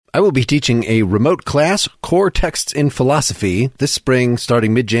I will be teaching a remote class, Core Texts in Philosophy, this spring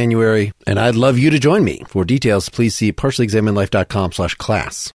starting mid-January, and I'd love you to join me. For details, please see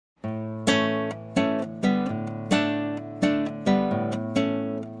partiallyexaminedlife.com/class.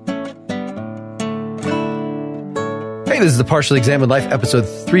 Hey, this is the Partially Examined Life, episode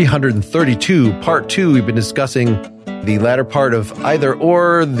 332, part 2. We've been discussing the latter part of Either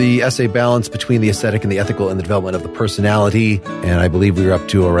Or, the essay balance between the aesthetic and the ethical and the development of the personality. And I believe we were up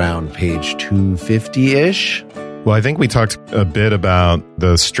to around page 250-ish. Well, I think we talked a bit about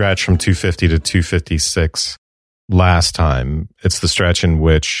the stretch from 250 to 256 last time. It's the stretch in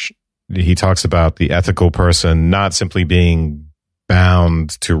which he talks about the ethical person not simply being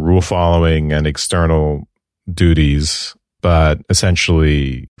bound to rule following and external duties, but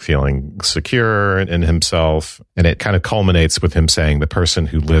essentially feeling secure in himself. And it kind of culminates with him saying the person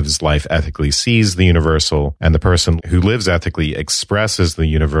who lives life ethically sees the universal, and the person who lives ethically expresses the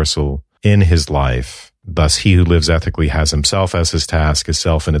universal in his life. Thus, he who lives ethically has himself as his task. His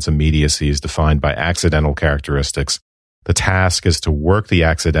self in its immediacy is defined by accidental characteristics. The task is to work the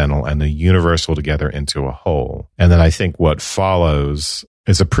accidental and the universal together into a whole. And then I think what follows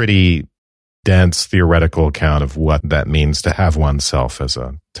is a pretty dense theoretical account of what that means to have oneself as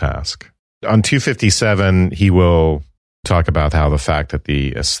a task. On 257, he will talk about how the fact that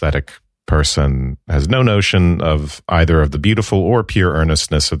the aesthetic person has no notion of either of the beautiful or pure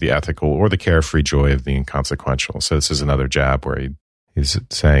earnestness of the ethical or the carefree joy of the inconsequential. So this is another jab where he's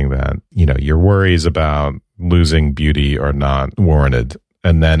saying that, your worries about losing beauty are not warranted.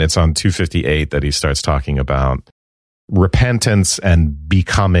 And then it's on 258 that he starts talking about repentance and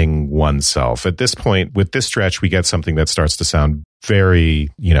becoming oneself. At this point, with this stretch, we get something that starts to sound very,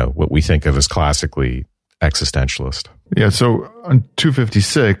 what we think of as classically existentialist. Yeah, so on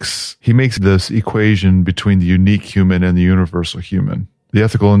 256, he makes this equation between the unique human and the universal human. The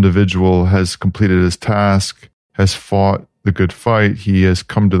ethical individual has completed his task, has fought the good fight. He has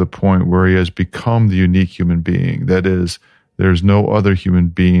come to the point where he has become the unique human being. That is, there's no other human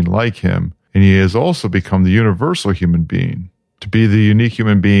being like him. And he has also become the universal human being. To be the unique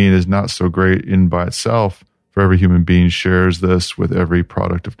human being is not so great in by itself, for every human being shares this with every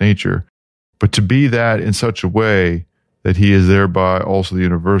product of nature. But to be that in such a way that he is thereby also the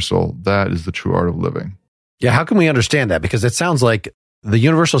universal, that is the true art of living. Yeah, how can we understand that? Because it sounds like the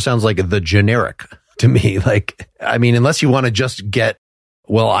universal sounds like the generic to me. Unless you want to just get,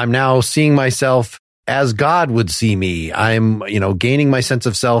 I'm now seeing myself as God would see me. I'm, gaining my sense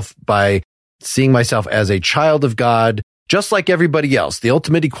of self by seeing myself as a child of God, just like everybody else. The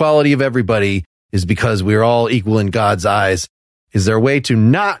ultimate equality of everybody is because we're all equal in God's eyes. Is there a way to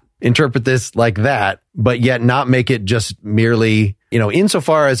not interpret this like that, but yet not make it just merely,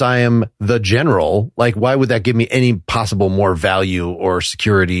 insofar as I am the general, why would that give me any possible more value or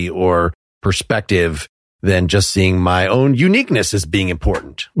security or perspective than just seeing my own uniqueness as being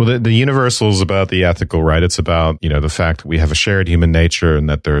important? Well, the universal is about the ethical, right? It's about, the fact that we have a shared human nature and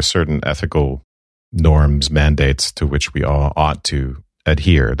that there are certain ethical norms, mandates to which we all ought to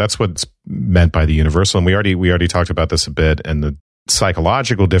adhere. That's what's meant by the universal. And we already talked about this a bit, and the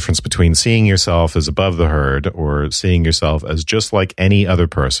psychological difference between seeing yourself as above the herd or seeing yourself as just like any other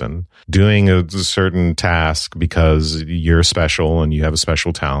person, doing a certain task because you're special and you have a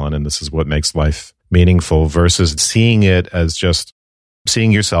special talent and this is what makes life meaningful, versus seeing it as just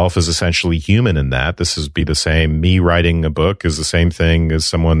seeing yourself as essentially human in that. This is be the same. Me writing a book is the same thing as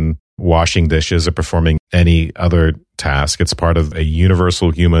someone washing dishes or performing any other task. It's part of a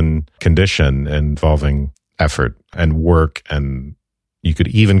universal human condition involving effort and work, and you could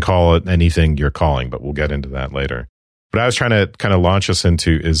even call it anything you're calling, but we'll get into that later. What I was trying to kind of launch us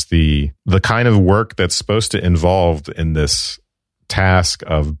into is the kind of work that's supposed to involve in this task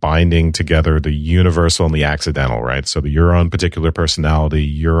of binding together the universal and the accidental, right? So your own particular personality,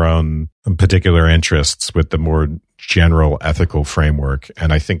 your own particular interests with the more general ethical framework.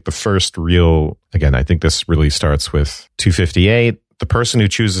 And I think the first I think this really starts with 258. The person who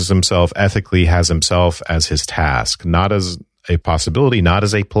chooses himself ethically has himself as his task, not as a possibility, not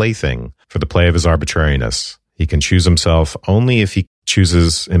as a plaything for the play of his arbitrariness. He can choose himself only if he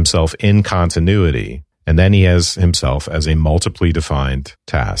chooses himself in continuity, and then he has himself as a multiply defined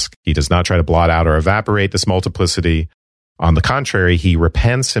task. He does not try to blot out or evaporate this multiplicity. On the contrary, he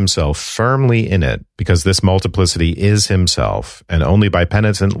repents himself firmly in it, because this multiplicity is himself, and only by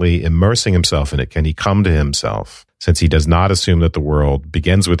penitently immersing himself in it can he come to himself, since he does not assume that the world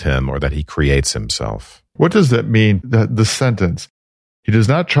begins with him or that he creates himself. What does that mean, the sentence? He does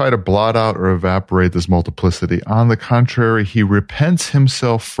not try to blot out or evaporate this multiplicity. On the contrary, he repents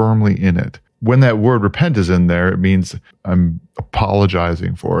himself firmly in it. when that word repent is in there, it means I'm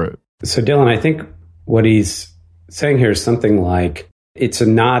apologizing for it. So Dylan, I think what he's saying here is something like, it's a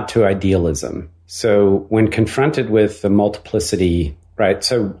nod to idealism. So when confronted with the multiplicity, right?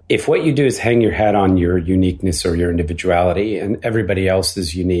 So if what you do is hang your hat on your uniqueness or your individuality and everybody else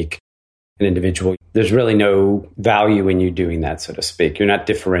is unique and individual, there's really no value in you doing that, so to speak. You're not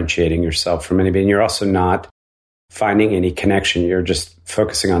differentiating yourself from anybody. And you're also not finding any connection. You're just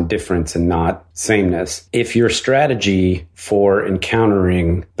focusing on difference and not sameness. If your strategy for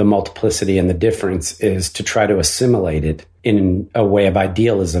encountering the multiplicity and the difference is to try to assimilate it in a way of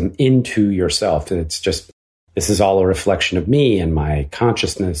idealism into yourself, and it's just, this is all a reflection of me and my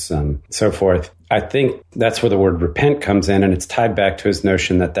consciousness and so forth, I think that's where the word repent comes in, and it's tied back to his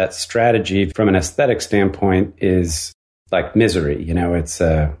notion that that strategy from an aesthetic standpoint is like misery, it's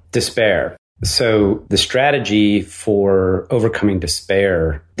despair. So the strategy for overcoming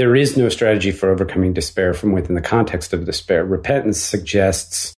despair, there is no strategy for overcoming despair from within the context of despair. Repentance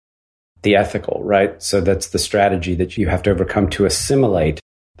suggests the ethical, right? So that's the strategy that you have to overcome to assimilate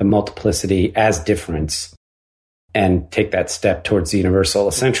the multiplicity as difference and take that step towards the universal.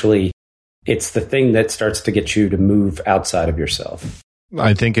 Essentially, it's the thing that starts to get you to move outside of yourself.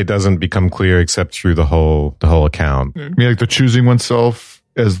 I think it doesn't become clear except through the whole account. I mean, like the choosing oneself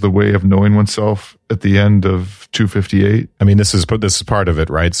as the way of knowing oneself at the end of 258. I mean, this is part of it,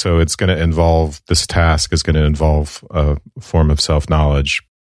 right? So it's going to involve, this task is going to involve a form of self-knowledge.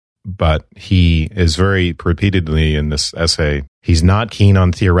 But he is very repeatedly in this essay, he's not keen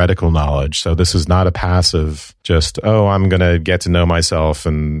on theoretical knowledge. So this is not a passive, just, I'm going to get to know myself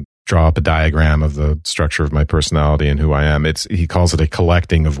and draw up a diagram of the structure of my personality and who I am. He calls it a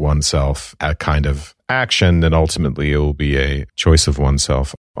collecting of oneself, a kind of action, and ultimately it will be a choice of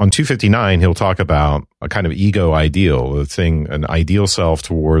oneself. On 259, he'll talk about a kind of ego ideal, an ideal self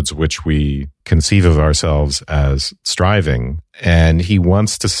towards which we conceive of ourselves as striving. And he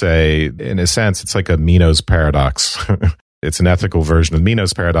wants to say, in a sense, it's like a Meno's paradox. It's an ethical version of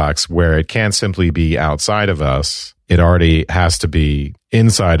Meno's paradox where it can't simply be outside of us. It already has to be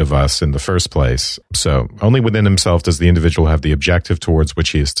inside of us in the first place. So only within himself does the individual have the objective towards which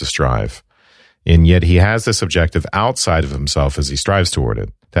he is to strive. And yet he has this objective outside of himself as he strives toward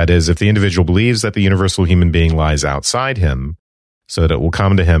it. That is, if the individual believes that the universal human being lies outside him, so that it will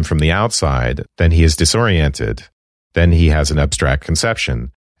come to him from the outside, then he is disoriented. Then he has an abstract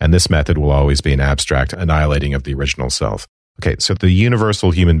conception. And this method will always be an abstract annihilating of the original self. Okay, so the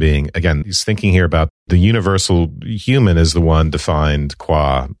universal human being, again, he's thinking here about the universal human is the one defined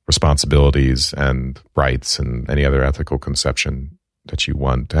qua responsibilities and rights and any other ethical conception that you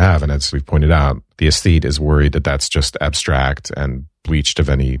want to have. And as we've pointed out, the aesthete is worried that that's just abstract and bleached of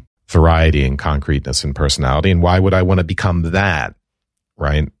any variety and concreteness in personality. And why would I want to become that,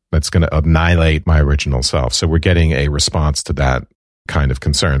 right? That's going to annihilate my original self. So we're getting a response to that kind of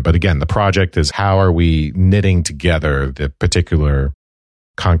concern. But again, the project is how are we knitting together the particular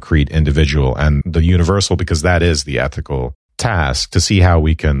concrete individual and the universal, because that is the ethical task, to see how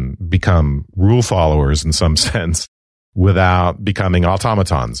we can become rule followers in some sense without becoming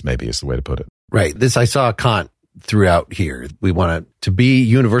automatons, maybe is the way to put it. Right. I saw Kant throughout here. We want it to be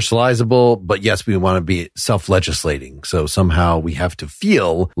universalizable, but yes, we want to be self-legislating. So somehow we have to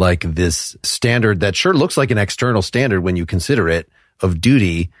feel like this standard that sure looks like an external standard when you consider it of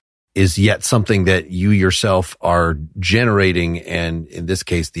duty is yet something that you yourself are generating. And in this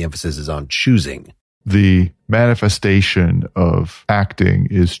case, the emphasis is on choosing. The manifestation of acting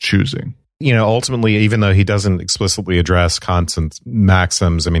is choosing. Ultimately, even though he doesn't explicitly address Kant's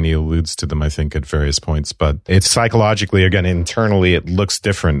maxims, I mean, he alludes to them, I think, at various points, but it's psychologically, again, internally, it looks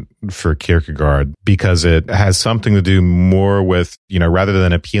different for Kierkegaard because it has something to do more with, rather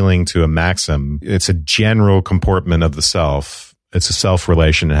than appealing to a maxim, it's a general comportment of the self. It's a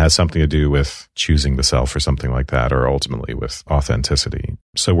self-relation. It has something to do with choosing the self or something like that, or ultimately with authenticity.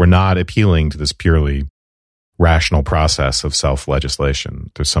 So we're not appealing to this purely rational process of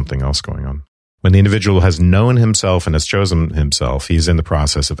self-legislation. There's something else going on. When the individual has known himself and has chosen himself, he's in the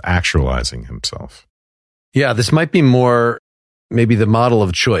process of actualizing himself. Yeah, this might be more maybe the model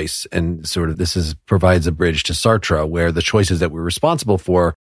of choice, and sort of provides a bridge to Sartre, where the choices that we're responsible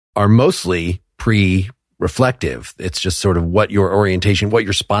for are mostly reflective. It's just sort of what your orientation, what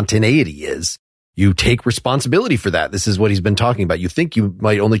your spontaneity is. You take responsibility for that. This is what he's been talking about. You think you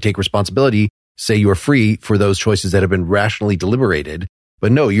might only take responsibility, say you are free for those choices that have been rationally deliberated.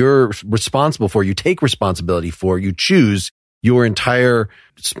 But no, you're responsible for, you take responsibility for, you choose your entire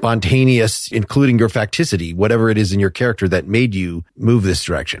spontaneous, including your facticity, whatever it is in your character that made you move this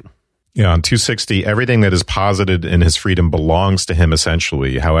direction. Yeah, on 260, everything that is posited in his freedom belongs to him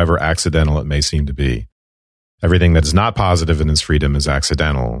essentially, however accidental it may seem to be. Everything that is not positive in his freedom is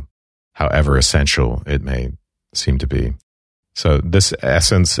accidental, however essential it may seem to be. So this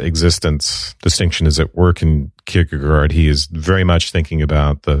essence, existence distinction is at work in Kierkegaard. He is very much thinking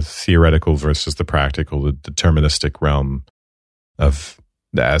about the theoretical versus the practical, the deterministic realm of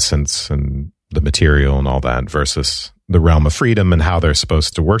the essence and the material and all that versus the realm of freedom and how they're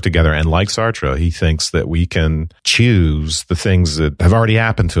supposed to work together. And like Sartre, he thinks that we can choose the things that have already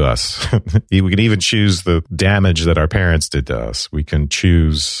happened to us. We can even choose the damage that our parents did to us. We can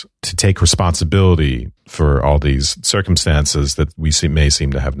choose to take responsibility for all these circumstances that we may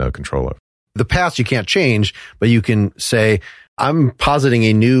seem to have no control over. The past you can't change, but you can say, I'm positing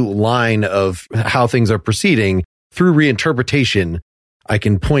a new line of how things are proceeding through reinterpretation. I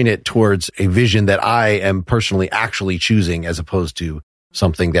can point it towards a vision that I am personally actually choosing as opposed to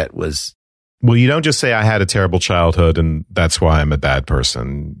something that was. Well, you don't just say I had a terrible childhood and that's why I'm a bad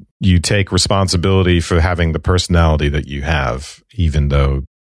person. You take responsibility for having the personality that you have, even though,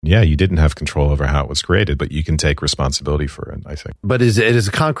 yeah, you didn't have control over how it was created, but you can take responsibility for it, I think. But it is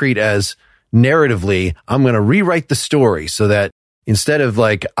concrete as narratively, I'm going to rewrite the story so that instead of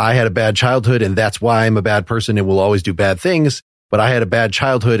like, I had a bad childhood and that's why I'm a bad person and will always do bad things, but I had a bad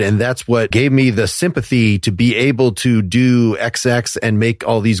childhood and that's what gave me the sympathy to be able to do XX and make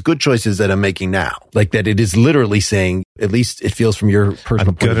all these good choices that I'm making now. Like that it is literally saying, at least it feels from your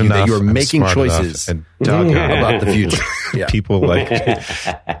personal point of view, that you're making choices about the future. Yeah. People like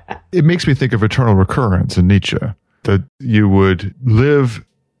it makes me think of eternal recurrence in Nietzsche, that you would live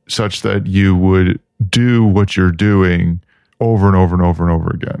such that you would do what you're doing over and over and over and over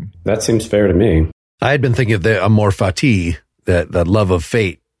again. That seems fair to me. I had been thinking of the amor fati, that love of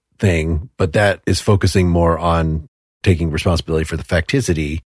fate thing, but that is focusing more on taking responsibility for the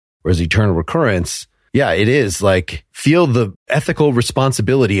facticity, whereas eternal recurrence, yeah, it is like feel the ethical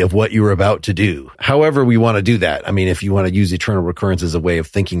responsibility of what you're about to do. However we want to do that. I mean, if you want to use eternal recurrence as a way of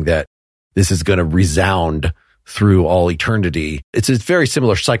thinking that this is going to resound through all eternity, it's very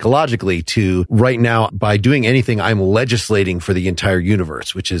similar psychologically to right now, by doing anything, I'm legislating for the entire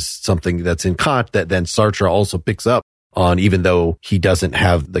universe, which is something that's in Kant that then Sartre also picks up on, even though he doesn't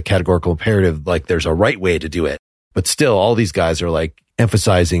have the categorical imperative, like there's a right way to do it. But still, all these guys are like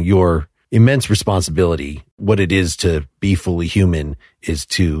emphasizing your immense responsibility. What it is to be fully human is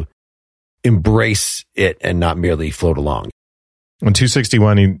to embrace it and not merely float along. On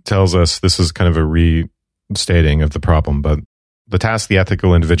 261, he tells us, this is kind of a restating of the problem, but the task the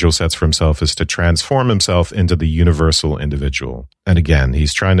ethical individual sets for himself is to transform himself into the universal individual. And again,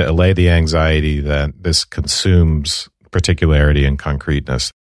 he's trying to allay the anxiety that this consumes particularity and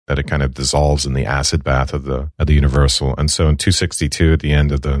concreteness, that it kind of dissolves in the acid bath of the universal. And so in 262, at the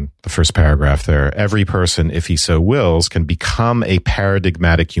end of the first paragraph there, every person, if he so wills, can become a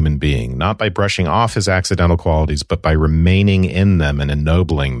paradigmatic human being, not by brushing off his accidental qualities, but by remaining in them and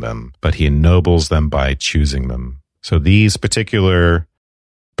ennobling them. But he ennobles them by choosing them. So these particular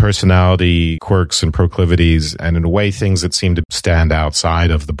personality quirks and proclivities, and in a way, things that seem to stand outside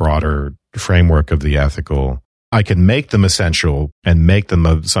of the broader framework of the ethical, I can make them essential and make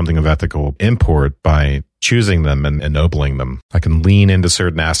them something of ethical import by choosing them and ennobling them. I can lean into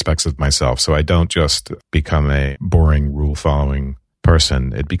certain aspects of myself so I don't just become a boring rule-following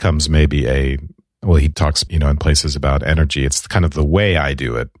person. It becomes maybe well, he talks, in places about energy. It's kind of the way I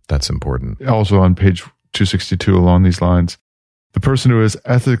do it that's important. Also on page 262 along these lines, the person who has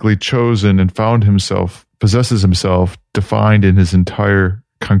ethically chosen and found himself possesses himself defined in his entire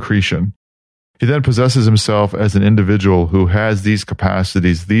concretion. He then possesses himself as an individual who has these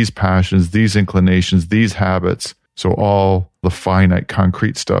capacities, these passions, these inclinations, these habits. So all the finite,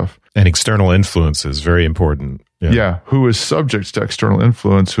 concrete stuff. And external influence is very important. Yeah, who is subject to external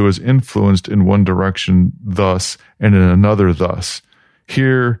influence, who is influenced in one direction thus and in another thus.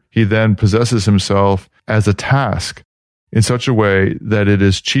 Here, he then possesses himself as a task in such a way that it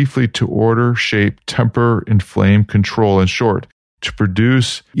is chiefly to order, shape, temper, inflame, control, in short, to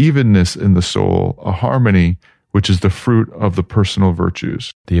produce evenness in the soul, a harmony which is the fruit of the personal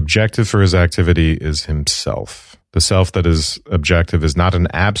virtues. The objective for his activity is himself. The self that is objective is not an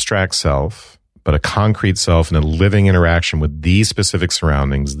abstract self, but a concrete self in a living interaction with these specific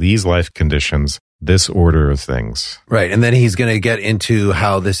surroundings, these life conditions, this order of things. Right. And then he's going to get into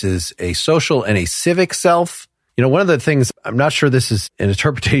how this is a social and a civic self. One of the things, I'm not sure this is an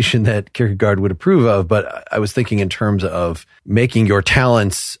interpretation that Kierkegaard would approve of, but I was thinking in terms of making your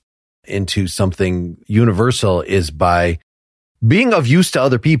talents into something universal is by being of use to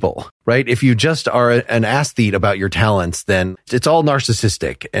other people, right? If you just are an aesthete about your talents, then it's all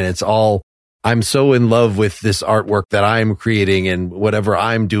narcissistic and it's all, I'm so in love with this artwork that I'm creating and whatever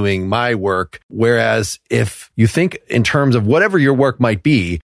I'm doing, my work. Whereas if you think in terms of whatever your work might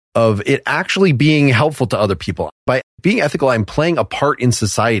be, of it actually being helpful to other people, by being ethical, I'm playing a part in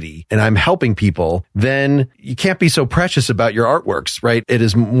society and I'm helping people, then you can't be so precious about your artworks, right? It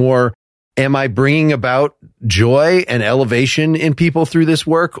is more, am I bringing about joy and elevation in people through this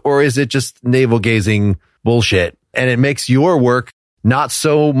work? Or is it just navel gazing bullshit? And it makes your work not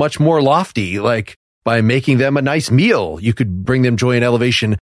so much more lofty, like by making them a nice meal, you could bring them joy and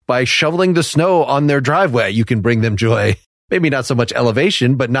elevation. By shoveling the snow on their driveway, you can bring them joy. Maybe not so much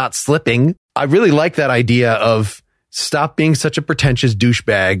elevation, but not slipping. I really like that idea of stop being such a pretentious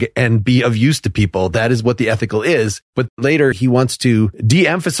douchebag and be of use to people. That is what the ethical is. But later he wants to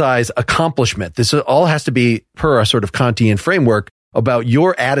de-emphasize accomplishment. This all has to be per a sort of Kantian framework about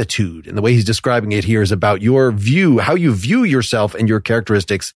your attitude. And the way he's describing it here is about your view, how you view yourself and your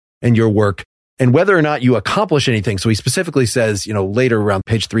characteristics and your work and whether or not you accomplish anything. So he specifically says, later around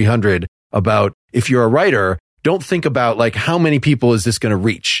page 300 about if you're a writer, don't think about like, how many people is this going to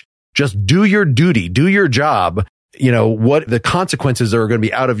reach? Just do your duty, do your job. What the consequences are going to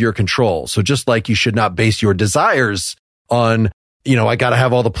be out of your control. So just like you should not base your desires on, I got to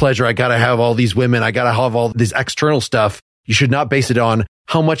have all the pleasure. I got to have all these women. I got to have all this external stuff. You should not base it on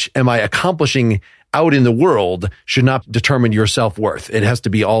how much am I accomplishing out in the world should not determine your self-worth. It has to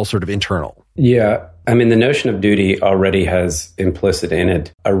be all sort of internal. Yeah. I mean, the notion of duty already has implicit in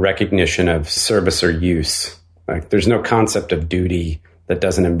it a recognition of service or use. Like there's no concept of duty that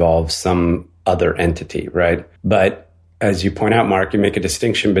doesn't involve some other entity, right? But as you point out, Mark, you make a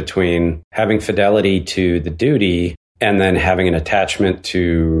distinction between having fidelity to the duty and then having an attachment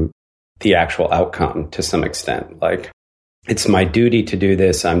to the actual outcome to some extent. Like, it's my duty to do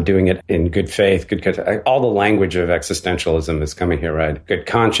this. I'm doing it in good faith, all the language of existentialism is coming here, right? Good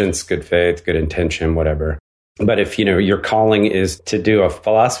conscience, good faith, good intention, whatever. But if, your calling is to do a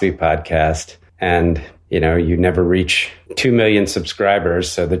philosophy podcast and you never reach 2 million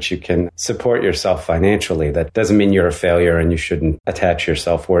subscribers so that you can support yourself financially, that doesn't mean you're a failure and you shouldn't attach your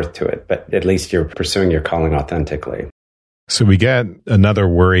self-worth to it. But at least you're pursuing your calling authentically. So we get another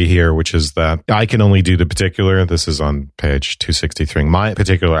worry here, which is that I can only do the particular. This is on page 263. My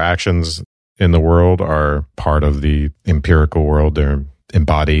particular actions in the world are part of the empirical world. They're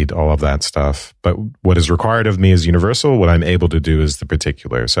embodied, all of that stuff. But what is required of me is universal. What I'm able to do is the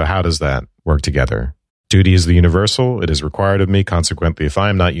particular. So how does that work together? Duty is the universal. It is required of me. Consequently, if I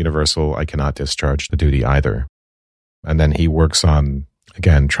am not universal, I cannot discharge the duty either. And then he works on,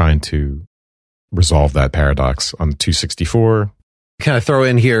 again, trying to resolve that paradox on 264. Can I throw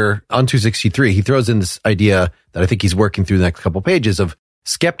in here on 263? He throws in this idea that I think he's working through the next couple pages of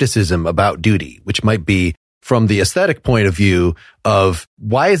skepticism about duty, which might be from the aesthetic point of view of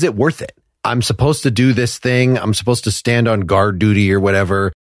why is it worth it? I'm supposed to do this thing. I'm supposed to stand on guard duty or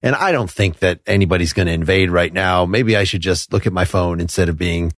whatever. And I don't think that anybody's going to invade right now. Maybe I should just look at my phone instead of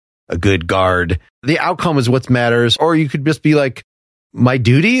being a good guard. The outcome is what matters. Or you could just be like, my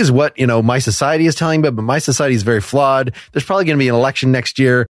duty is what, my society is telling me, but my society is very flawed. There's probably going to be an election next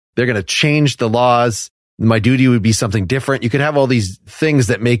year. They're going to change the laws. My duty would be something different. You could have all these things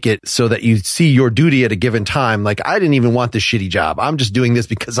that make it so that you see your duty at a given time. Like, I didn't even want this shitty job. I'm just doing this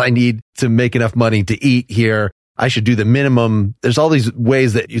because I need to make enough money to eat here. I should do the minimum. There's all these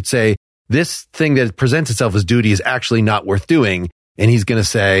ways that you'd say this thing that presents itself as duty is actually not worth doing. And he's going to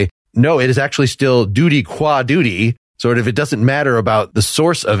say, no, it is actually still duty qua duty. Sort of, it doesn't matter about the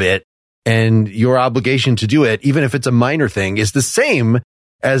source of it, and your obligation to do it, even if it's a minor thing, is the same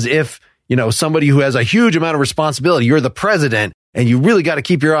as if, somebody who has a huge amount of responsibility, you're the president and you really got to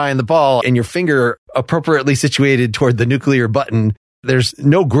keep your eye on the ball and your finger appropriately situated toward the nuclear button. There's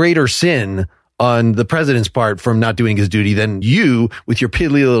no greater sin on the president's part from not doing his duty than you with your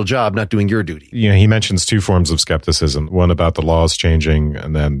piddly little job not doing your duty. He mentions two forms of skepticism, one about the laws changing,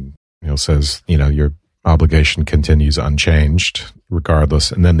 and then says, your obligation continues unchanged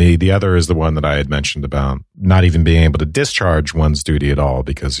regardless. And then the other is the one that I had mentioned about not even being able to discharge one's duty at all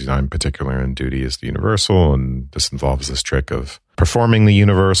because I'm particular and duty is the universal. And this involves this trick of performing the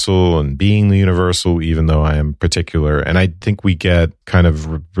universal and being the universal, even though I am particular. And I think we get kind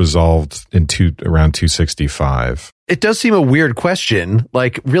of resolved in around 265. It does seem a weird question.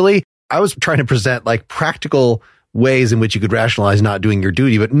 Like, really, I was trying to present like practical ways in which you could rationalize not doing your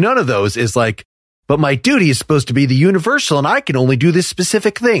duty, but none of those is like, but my duty is supposed to be the universal and I can only do this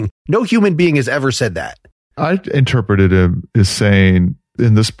specific thing. No human being has ever said that. I interpreted him as saying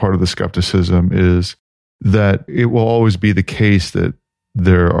in this part of the skepticism is that it will always be the case that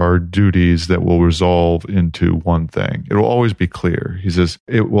there are duties that will resolve into one thing. It will always be clear. He says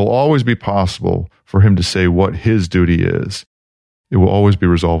it will always be possible for him to say what his duty is. It will always be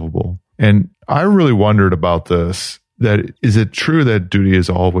resolvable. And I really wondered about this, that is it true that duty is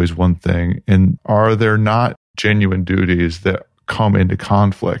always one thing? And are there not genuine duties that come into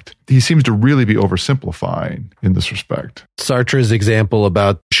conflict? He seems to really be oversimplifying in this respect. Sartre's example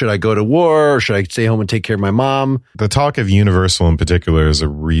about should I go to war or should I stay home and take care of my mom? The talk of universal in particular is a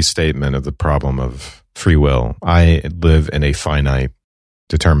restatement of the problem of free will. I live in a finite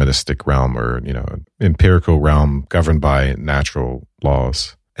deterministic realm, or, empirical realm governed by natural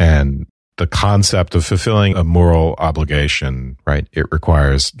laws. And the concept of fulfilling a moral obligation, right? It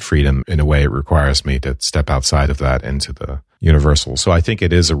requires freedom. In a way, it requires me to step outside of that into the universal. So I think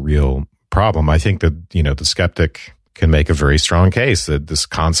it is a real problem. I think that, the skeptic can make a very strong case that this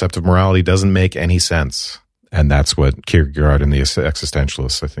concept of morality doesn't make any sense. And that's what Kierkegaard and the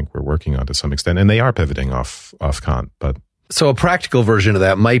existentialists, I think, were working on to some extent. And they are pivoting off Kant. But so a practical version of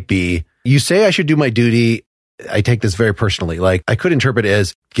that might be, you say I should do my duty. I take this very personally. Like, I could interpret it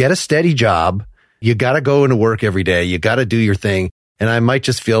as get a steady job. You got to go into work every day. You got to do your thing. And I might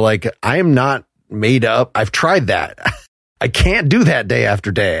just feel like I am not made up. I've tried that. I can't do that day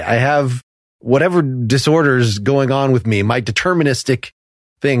after day. I have whatever disorders going on with me. My deterministic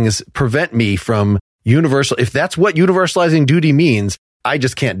things prevent me from universal. If that's what universalizing duty means, I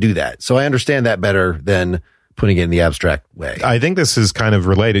just can't do that. So I understand that better than putting it in the abstract way. I think this is kind of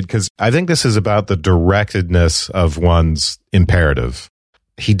related because I think this is about the directedness of one's imperative.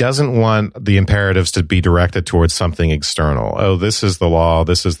 He doesn't want the imperatives to be directed towards something external. Oh, this is the law.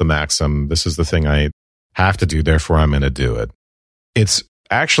 This is the maxim. This is the thing I have to do. Therefore, I'm going to do it. It's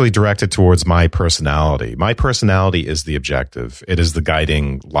actually directed towards my personality. My personality is the objective. It is the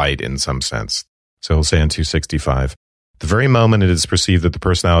guiding light in some sense. So he'll say in 265, the very moment it is perceived that the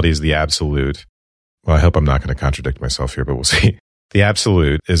personality is the absolute. Well, I hope I'm not going to contradict myself here, but we'll see. The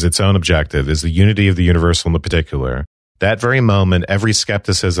absolute is its own objective, is the unity of the universal and the particular. That very moment, every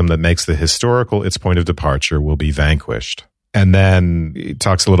skepticism that makes the historical its point of departure will be vanquished. And then he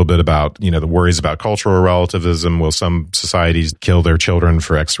talks a little bit about, the worries about cultural relativism. Will some societies kill their children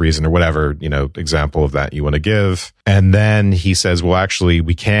for X reason or whatever, example of that you want to give. And then he says, well, actually,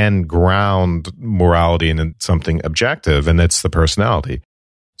 we can ground morality in something objective, and it's the personality.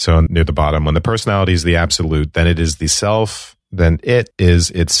 So near the bottom, when the personality is the absolute, then it is the self, then it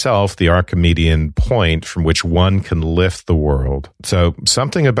is itself the Archimedean point from which one can lift the world. So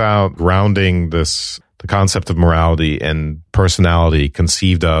something about grounding the concept of morality and personality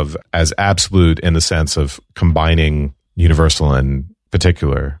conceived of as absolute in the sense of combining universal and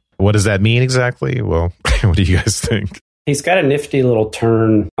particular. What does that mean exactly? Well, what do you guys think? He's got a nifty little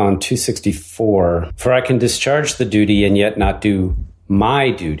turn on 264. For I can discharge the duty and yet not do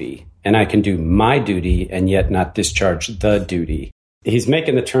my duty, and I can do my duty and yet not discharge the duty. He's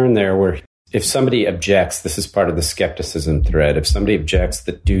making the turn there where if somebody objects, this is part of the skepticism thread, if somebody objects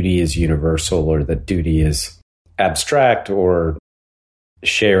that duty is universal or that duty is abstract or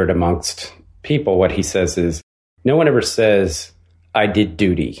shared amongst people, what he says is, no one ever says, I did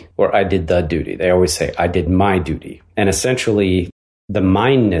duty or I did the duty. They always say, I did my duty. And essentially, the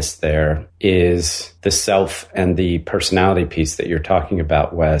mindness there is the self and the personality piece that you're talking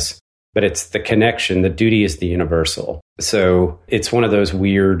about, Wes. But it's the connection. The duty is the universal. So it's one of those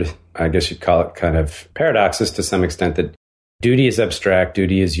weird, I guess you'd call it kind of paradoxes to some extent, that duty is abstract,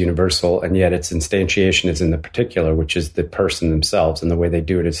 duty is universal, and yet its instantiation is in the particular, which is the person themselves. And the way they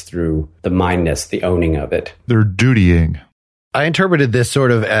do it is through the mindness, the owning of it. They're dutying. I interpreted this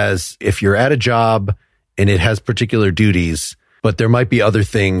sort of as if you're at a job and it has particular duties, but there might be other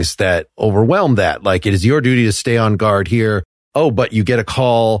things that overwhelm that. Like it is your duty to stay on guard here. Oh, but you get a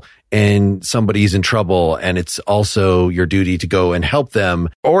call and somebody's in trouble and it's also your duty to go and help them.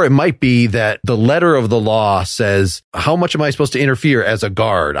 Or it might be that the letter of the law says, how much am I supposed to interfere as a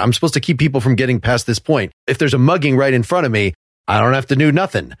guard? I'm supposed to keep people from getting past this point. If there's a mugging right in front of me, I don't have to do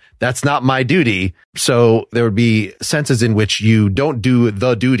nothing. That's not my duty. So there would be senses in which you don't do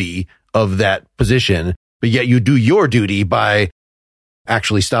the duty of that position, but yet you do your duty by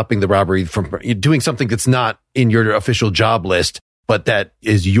actually stopping the robbery from doing something that's not in your official job list, but that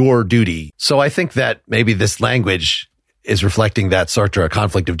is your duty. So I think that maybe this language is reflecting that Sartre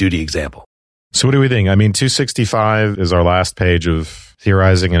conflict of duty example. So what do we think? I mean, 265 is our last page of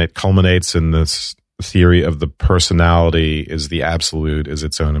theorizing, and it culminates in this theory of the personality is the absolute, is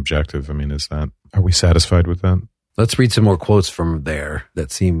its own objective. I mean, are we satisfied with that? Let's read some more quotes from there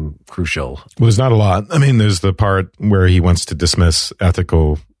that seem crucial. Well, there's not a lot. I mean, there's the part where he wants to dismiss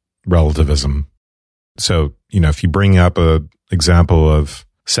ethical relativism. So, if you bring up a example of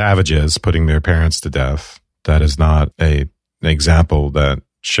savages putting their parents to death, that is not an example that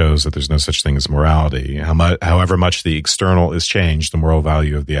shows that there's no such thing as morality. However much the external is changed, the moral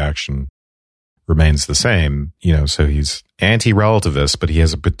value of the action remains the same. So he's anti-relativist, but he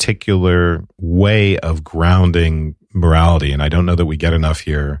has a particular way of grounding morality. And I don't know that we get enough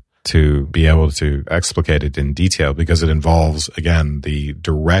here to be able to explicate it in detail, because it involves, again, the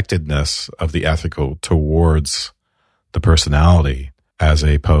directedness of the ethical towards the personality as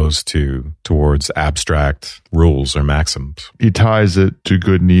opposed to towards abstract rules or maxims. He ties it to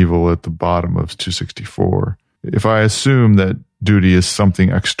good and evil at the bottom of 264. If I assume that duty is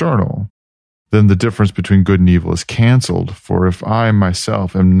something external, then the difference between good and evil is canceled. For if I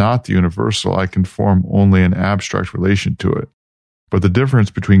myself am not the universal, I can form only an abstract relation to it. But the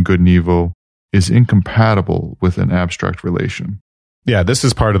difference between good and evil is incompatible with an abstract relation. Yeah, this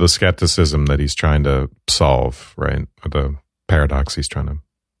is part of the skepticism that he's trying to solve, right? Or the paradox he's trying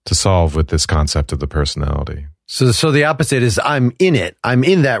to solve with this concept of the personality. So the opposite is I'm in it. I'm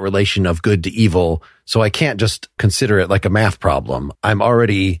in that relation of good to evil. So I can't just consider it like a math problem. I'm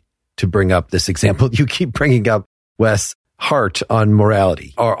already, to bring up this example you keep bringing up, Wes, heart on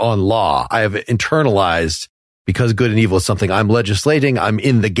morality or on law. I have internalized, because good and evil is something I'm legislating, I'm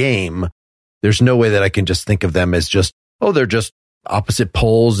in the game. There's no way that I can just think of them as just, they're just opposite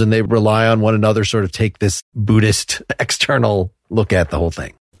poles and they rely on one another, sort of take this Buddhist external look at the whole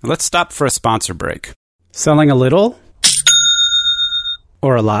thing. Let's stop for a sponsor break. Selling a little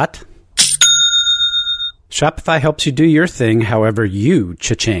or a lot? Shopify helps you do your thing however you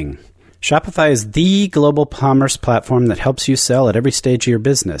cha-ching. Shopify is the global commerce platform that helps you sell at every stage of your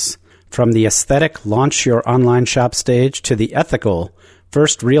business. From the aesthetic launch your online shop stage to the ethical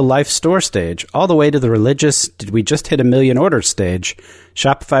first real-life store stage, all the way to the religious did we just hit 1 million orders stage,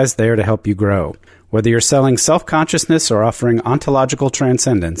 Shopify's there to help you grow. Whether you're selling self-consciousness or offering ontological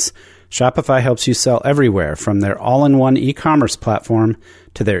transcendence, Shopify helps you sell everywhere, from their all-in-one e-commerce platform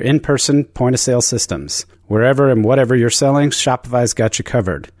to their in-person point-of-sale systems. Wherever and whatever you're selling, Shopify's got you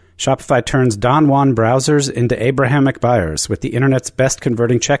covered. Shopify turns Don Juan browsers into Abrahamic buyers with the internet's best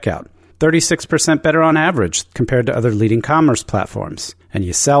converting checkout. 36% better on average compared to other leading commerce platforms. And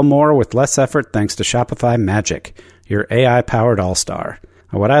you sell more with less effort thanks to Shopify Magic, your AI-powered all-star.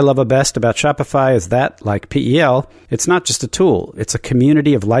 What I love best about Shopify is that, like PEL, it's not just a tool. It's a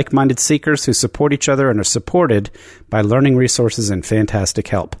community of like-minded seekers who support each other and are supported by learning resources and fantastic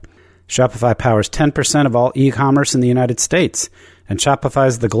help. Shopify powers 10% of all e-commerce in the United States, and Shopify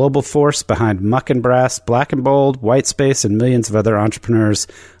is the global force behind Muck and Brass, Black and Bold, Whitespace, and millions of other entrepreneurs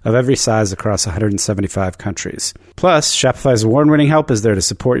of every size across 175 countries. Plus, Shopify's award-winning help is there to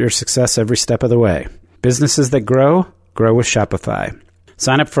support your success every step of the way. Businesses that grow, grow with Shopify.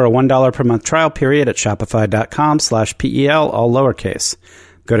 Sign up for a $1 per month trial period at shopify.com/PEL, all lowercase.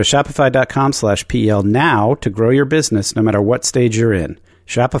 Go to shopify.com/PEL now to grow your business no matter what stage you're in.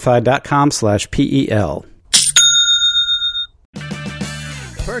 Shopify.com/PEL.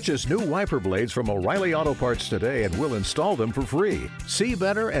 Purchase new wiper blades from O'Reilly Auto Parts today and we'll install them for free. See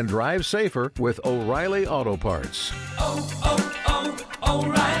better and drive safer with O'Reilly Auto Parts.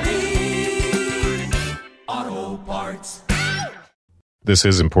 O'Reilly Auto Parts. This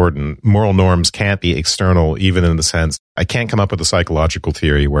is important. Moral norms can't be external, even in the sense, I can't come up with a psychological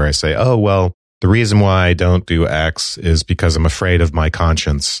theory where I say, the reason why I don't do X is because I'm afraid of my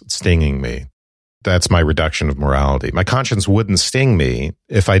conscience stinging me. That's my reduction of morality. My conscience wouldn't sting me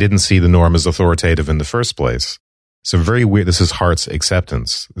if I didn't see the norm as authoritative in the first place. So very weird. This is Hart's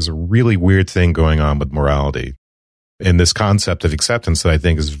acceptance. There's a really weird thing going on with morality in this concept of acceptance that I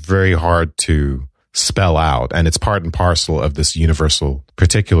think is very hard to spell out. And it's part and parcel of this universal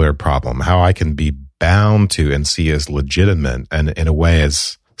particular problem, how I can be bound to and see as legitimate and in a way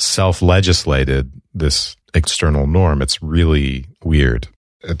as self-legislated this external norm. It's really weird.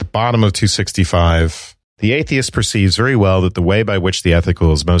 At the bottom of 265, the atheist perceives very well that the way by which the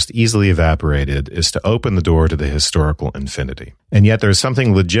ethical is most easily evaporated is to open the door to the historical infinity. And yet there is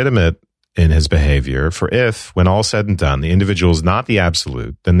something legitimate in his behavior, for if, when all said and done, the individual is not the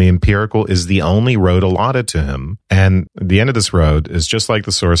absolute, then the empirical is the only road allotted to him. And the end of this road is just like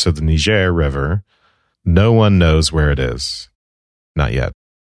the source of the Niger River. No one knows where it is. Not yet.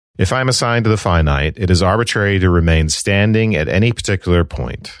 If I'm assigned to the finite, it is arbitrary to remain standing at any particular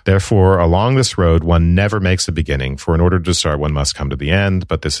point. Therefore, along this road, one never makes a beginning, for in order to start, one must come to the end,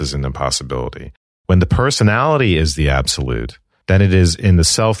 but this is an impossibility. When the personality is the absolute, then it is in the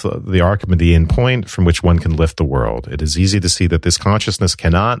self, the Archimedean point from which one can lift the world. It is easy to see that this consciousness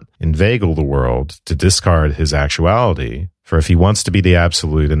cannot inveigle the world to discard his actuality, For if he wants to be the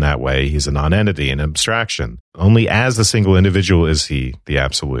absolute in that way, he's a nonentity, an abstraction. Only as the single individual is he the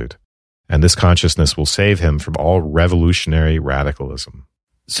absolute. And this consciousness will save him from all revolutionary radicalism.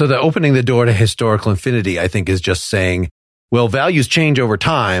 So the opening the door to historical infinity, I think, is just saying, well, values change over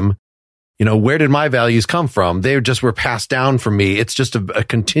time. You know, where did my values come from? They just were passed down from me. It's just a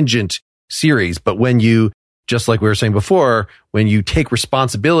contingent series. But when you, just like we were saying before, when you take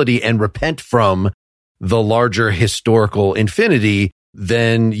responsibility and repent from the larger historical infinity,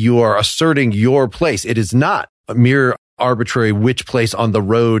 then you are asserting your place. It is not a mere arbitrary which place on the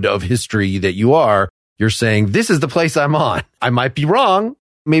road of history that you are. You're saying, this is the place I'm on. I might be wrong.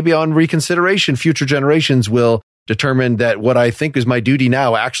 Maybe on reconsideration, future generations will determine that what I think is my duty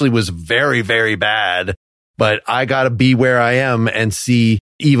now actually was very, very bad, but I got to be where I am and see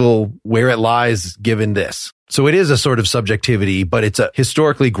evil where it lies given this. So it is a sort of subjectivity, but it's a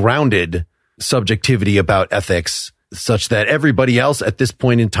historically grounded subjectivity about ethics such that everybody else at this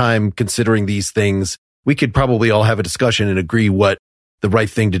point in time considering these things, we could probably all have a discussion and agree what the right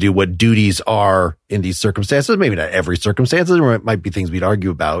thing to do, what duties are in these circumstances. Maybe not every circumstance. There might be things we'd argue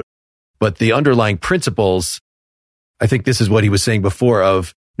about, but the underlying principles, I think this is what he was saying before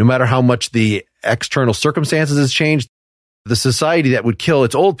of no matter how much the external circumstances has changed, the society that would kill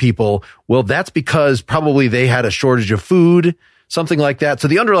its old people, well, that's because probably they had a shortage of food, something like that. So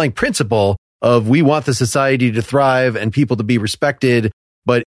the underlying principle of we want the society to thrive and people to be respected,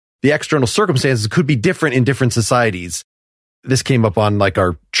 but the external circumstances could be different in different societies. This came up on like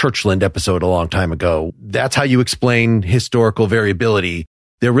our Churchland episode a long time ago. That's how you explain historical variability.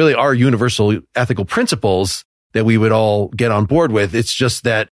 There really are universal ethical principles that we would all get on board with. It's just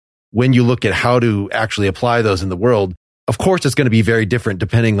that when you look at how to actually apply those in the world, of course, it's going to be very different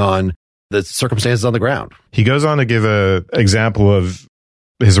depending on the circumstances on the ground. He goes on to give an example of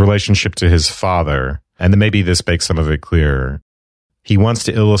his relationship to his father, and then maybe this makes some of it clearer. He wants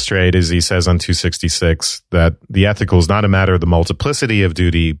to illustrate, as he says on 266, that the ethical is not a matter of the multiplicity of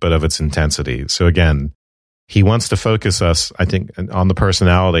duty, but of its intensity. So again, he wants to focus us, I think, on the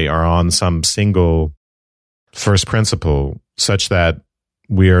personality or on some single first principle, such that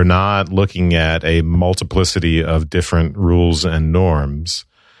we are not looking at a multiplicity of different rules and norms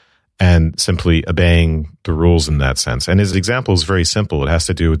and simply obeying the rules in that sense. And his example is very simple. It has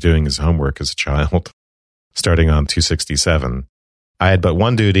to do with doing his homework as a child, starting on 267. I had but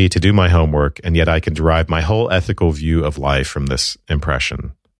one duty to do my homework, and yet I can derive my whole ethical view of life from this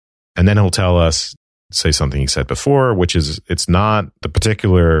impression. And then he'll tell us, say something he said before, which is it's not the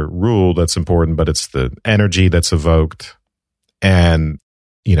particular rule that's important, but it's the energy that's evoked. And,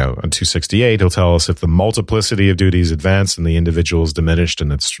 you know, on 268, he'll tell us if the multiplicity of duties advance and the individual is diminished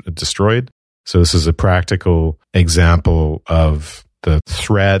and it's destroyed. So this is a practical example of the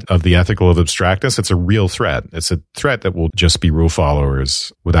threat of the ethical of abstractness. It's a real threat. It's a threat that will just be rule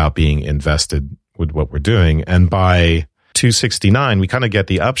followers without being invested with what we're doing. And by 269, we kind of get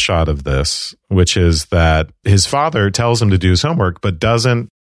the upshot of this, which is that his father tells him to do his homework, but doesn't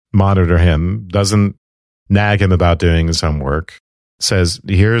monitor him, doesn't nag him about doing his homework, says,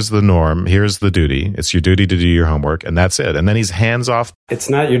 here's the norm, here's the duty. It's your duty to do your homework, and that's it. And then he's hands off. It's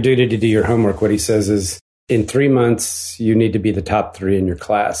not your duty to do your homework. What he says is, in 3 months, you need to be the top 3 in your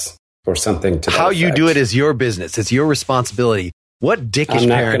class or something to that How effect. you do it is your business. It's your responsibility. What dickish parenting. I'm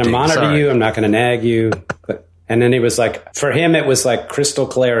not going to monitor you. I'm not going to nag you. And then he was like, for him, it was like crystal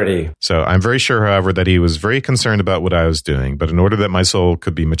clarity. So I'm very sure, however, that he was very concerned about what I was doing. But in order that my soul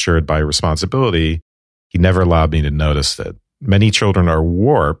could be matured by responsibility, he never allowed me to notice it. Many children are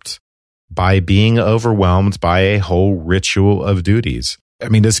warped by being overwhelmed by a whole ritual of duties. I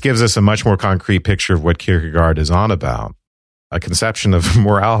mean, this gives us a much more concrete picture of what Kierkegaard is on about. A conception of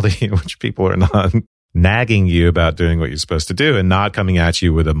morality in which people are not nagging you about doing what you're supposed to do and not coming at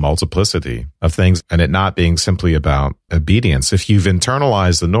you with a multiplicity of things and it not being simply about obedience. If you've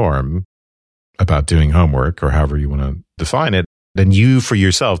internalized the norm about doing homework or however you want to define it, then you for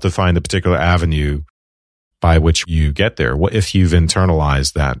yourself define the particular avenue by which you get there. What if you've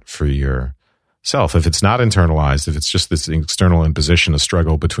internalized that for yourself? If it's not internalized, if it's just this external imposition, a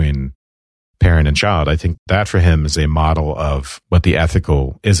struggle between parent and child, I think that for him is a model of what the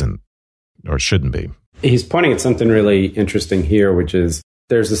ethical isn't or shouldn't be. He's pointing at something really interesting here, which is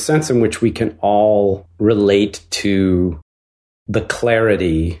there's a sense in which we can all relate to the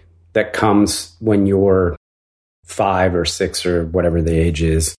clarity that comes when you're 5 or 6 or whatever the age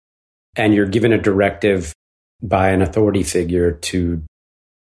is, and you're given a directive by an authority figure to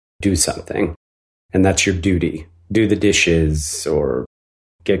do something. And that's your duty. Do the dishes or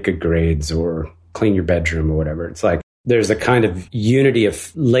get good grades or clean your bedroom or whatever. It's like there's a kind of unity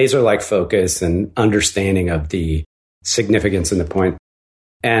of laser-like focus and understanding of the significance in the point.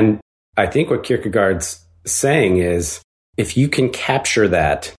 And I think what Kierkegaard's saying is, if you can capture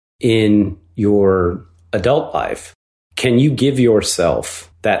that in your adult life, can you give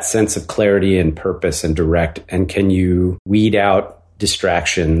yourself that sense of clarity and purpose and direct, and can you weed out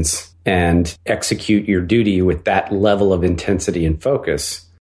distractions and execute your duty with that level of intensity and focus,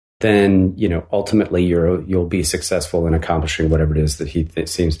 then, ultimately you'll be successful in accomplishing whatever it is that he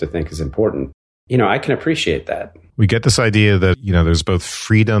seems to think is important. I can appreciate that. We get this idea that, there's both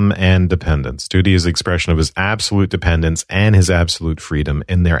freedom and dependence. Duty is the expression of his absolute dependence and his absolute freedom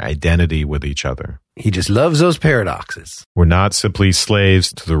in their identity with each other. He just loves those paradoxes. We're not simply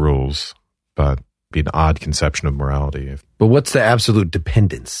slaves to the rules, but be an odd conception of morality. But what's the absolute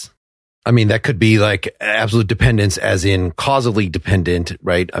dependence? I mean, that could be like absolute dependence as in causally dependent,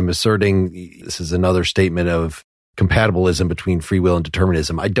 right? I'm asserting this is another statement of compatibilism between free will and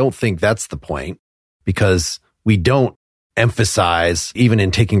determinism. I don't think that's the point, because we don't emphasize, even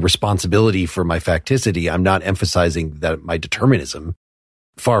in taking responsibility for my facticity, I'm not emphasizing that my determinism,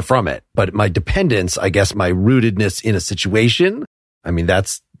 far from it. But my dependence, I guess my rootedness in a situation, I mean,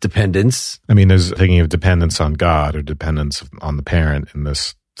 that's dependence. I mean, there's thinking of dependence on God or dependence on the parent in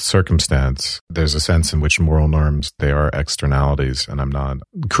this circumstance. There's a sense in which moral norms, they are externalities, and I'm not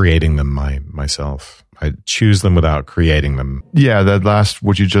creating them myself. I choose them without creating them. Yeah, that last,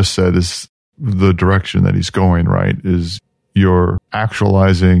 what you just said is the direction that he's going, right? Is you're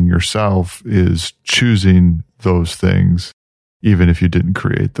actualizing yourself, is choosing those things, even if you didn't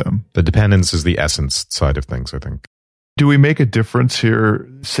create them. The dependence is the essence side of things, I think. Do we make a difference here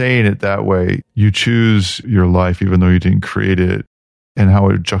saying it that way? You choose your life even though you didn't create it, and how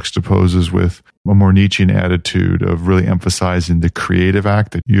it juxtaposes with a more Nietzschean attitude of really emphasizing the creative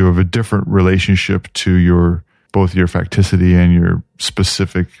act, that you have a different relationship to both your facticity and your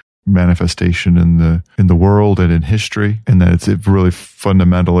specific manifestation in the world and in history, and that it's really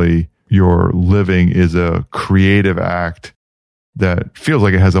fundamentally your living is a creative act that feels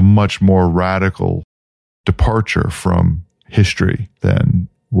like it has a much more radical departure from history than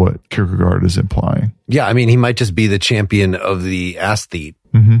what Kierkegaard is implying. Yeah, I mean, he might just be the champion of the aesthete.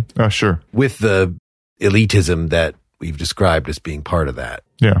 Mm-hmm. Sure. With the elitism that we've described as being part of that.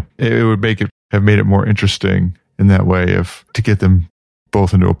 Yeah, it would have made it more interesting in that way to get them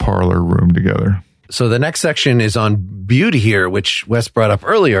both into a parlor room together. So the next section is on beauty here, which Wes brought up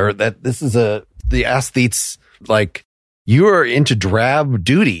earlier, that this is the aesthetes, like, you are into drab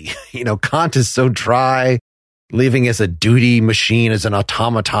duty. Kant is so dry, living as a duty machine, as an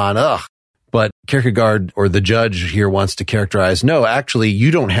automaton. Ugh. But Kierkegaard, or the judge here, wants to characterize, no, actually,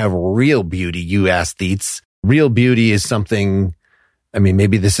 you don't have real beauty, you aesthetes. Real beauty is something, I mean,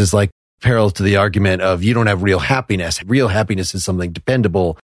 maybe this is like parallel to the argument of you don't have real happiness. Real happiness is something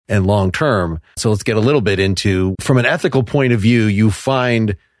dependable and long-term. So let's get a little bit into, from an ethical point of view, you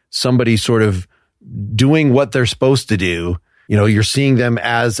find somebody sort of doing what they're supposed to do. You're seeing them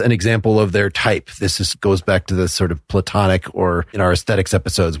as an example of their type. This goes back to the sort of Platonic, or in our aesthetics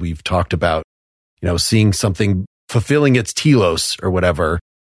episodes, we've talked about, seeing something fulfilling its telos or whatever,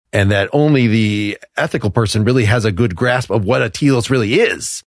 and that only the ethical person really has a good grasp of what a telos really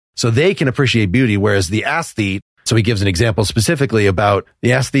is. So they can appreciate beauty, whereas the aesthete, so he gives an example specifically about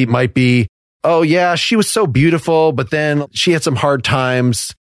the aesthete might be, oh yeah, she was so beautiful, but then she had some hard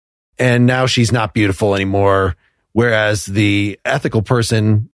times and now she's not beautiful anymore. Whereas the ethical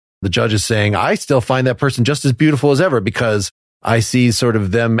person, the judge is saying, I still find that person just as beautiful as ever because I see sort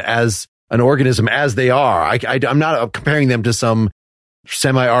of them as an organism as they are. I'm not comparing them to some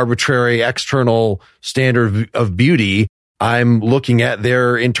semi-arbitrary external standard of beauty. I'm looking at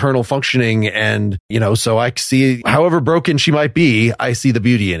their internal functioning and, so I see, however broken she might be, I see the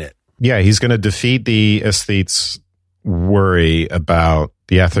beauty in it. Yeah, he's going to defeat the aesthete's worry about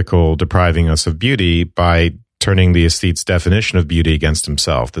the ethical depriving us of beauty by turning the aesthete's definition of beauty against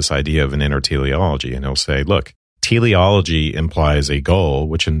himself, this idea of an inner teleology. And he'll say, look, teleology implies a goal,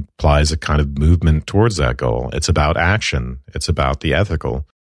 which implies a kind of movement towards that goal. It's about action. It's about the ethical.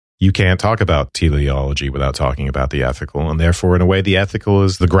 You can't talk about teleology without talking about the ethical. And therefore, in a way, the ethical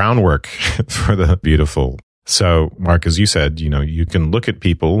is the groundwork for the beautiful. So, Mark, as you said, you can look at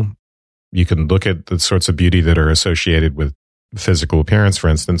people, you can look at the sorts of beauty that are associated with physical appearance, for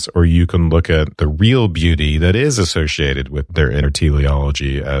instance, or you can look at the real beauty that is associated with their inner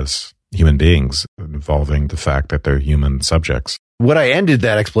teleology as human beings, involving the fact that they're human subjects. What I ended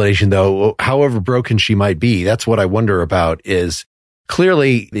that explanation, though, however broken she might be, that's what I wonder about is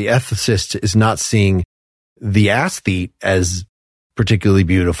clearly the ethicist is not seeing the aesthete as particularly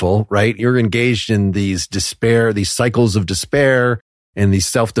beautiful, right? You're engaged in these cycles of despair and these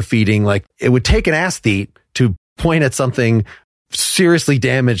self-defeating, like it would take an aesthete to point at something seriously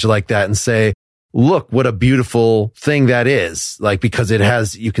damaged like that and say, look, what a beautiful thing that is. Like, because it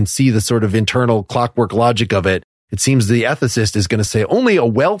has, you can see the sort of internal clockwork logic of it. It seems the ethicist is going to say only a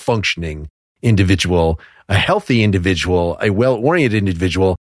well-functioning individual, a healthy individual, a well-oriented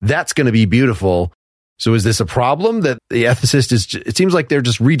individual, that's going to be beautiful. So is this a problem that the ethicist is, it seems like they're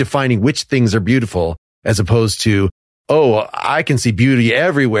just redefining which things are beautiful as opposed to, oh, I can see beauty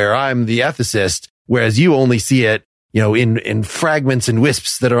everywhere. I'm the ethicist, whereas you only see it, in fragments and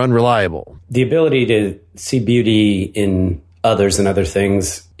wisps that are unreliable. The ability to see beauty in others and other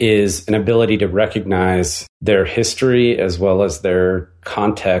things is an ability to recognize their history as well as their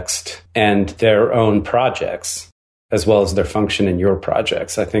context and their own projects, as well as their function in your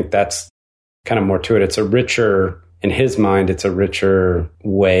projects. I think that's kind of more to it. It's a richer, in his mind, it's a richer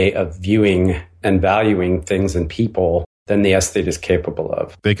way of viewing and valuing things and people than the aesthete is capable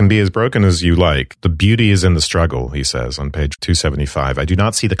of. They can be as broken as you like. The beauty is in the struggle, he says on page 275. I do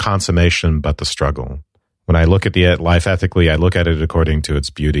not see the consummation, but the struggle. When I look at the life ethically, I look at it according to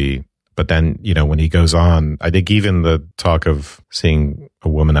its beauty. But then, when he goes on, I think even the talk of seeing a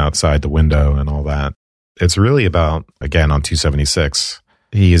woman outside the window and all that, it's really about, again, on 276,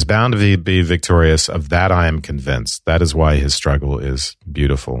 he is bound to be victorious. Of that I am convinced. That is why his struggle is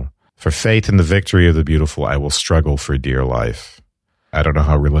beautiful. For faith in the victory of the beautiful, I will struggle for dear life. I don't know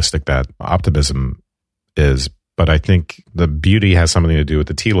how realistic that optimism is, but I think the beauty has something to do with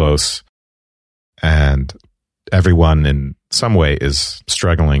the telos, and everyone in some way is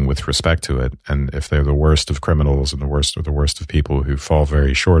struggling with respect to it. And if they're the worst of criminals and the worst of people who fall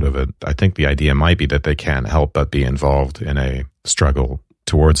very short of it, I think the idea might be that they can't help but be involved in a struggle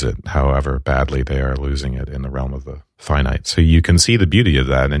towards it, however badly they are losing it in the realm of the finite. So you can see the beauty of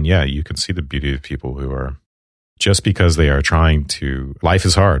that. And yeah, you can see the beauty of people who are, just because they are trying to, life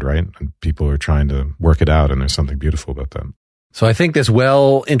is hard, right? And people are trying to work it out, and there's something beautiful about them. So I think this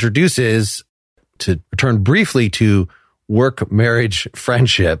well introduces, to return briefly to work, marriage,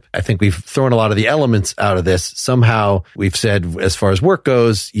 friendship. I think we've thrown a lot of the elements out of this. Somehow we've said, as far as work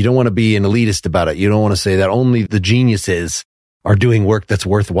goes, you don't want to be an elitist about it. You don't want to say that only the geniuses are doing work that's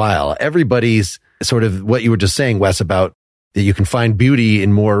worthwhile. Everybody's sort of what you were just saying, Wes, about that you can find beauty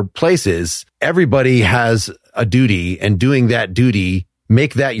in more places. Everybody has a duty, and doing that duty,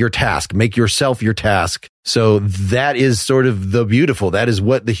 make that your task, make yourself your task. So that is sort of the beautiful. That is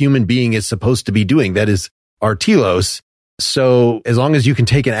what the human being is supposed to be doing. That is our telos. So as long as you can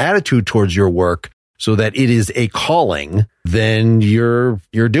take an attitude towards your work so that it is a calling, then you're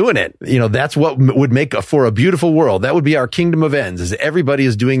doing it. That's what would make for a beautiful world. That would be our kingdom of ends, is everybody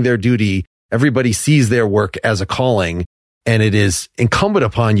is doing their duty. Everybody sees their work as a calling, and it is incumbent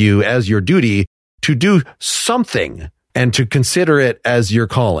upon you as your duty to do something and to consider it as your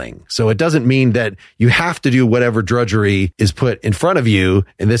calling. So it doesn't mean that you have to do whatever drudgery is put in front of you.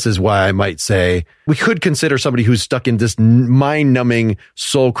 And this is why I might say we could consider somebody who's stuck in this mind-numbing,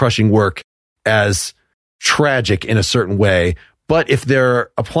 soul-crushing work as tragic in a certain way. But if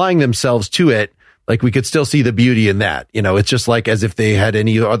they're applying themselves to it, like, we could still see the beauty in that. It's just like as if they had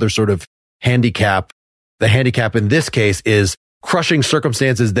any other sort of handicap. The handicap in this case is crushing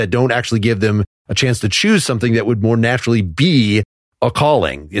circumstances that don't actually give them a chance to choose something that would more naturally be a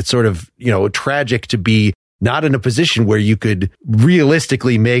calling. It's sort of, tragic to be not in a position where you could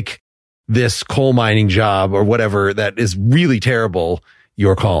realistically make this coal mining job or whatever that is really terrible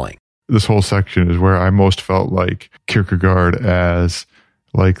your calling. This whole section is where I most felt like Kierkegaard as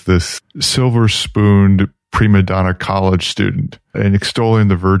like this silver-spooned prima donna college student and extolling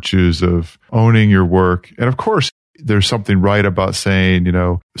the virtues of owning your work. And of course, there's something right about saying,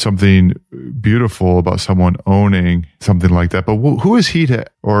 something beautiful about someone owning something like that. But who is he to,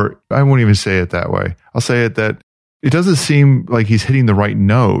 or I won't even say it that way. I'll say it that it doesn't seem like he's hitting the right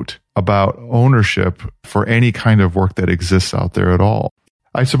note about ownership for any kind of work that exists out there at all.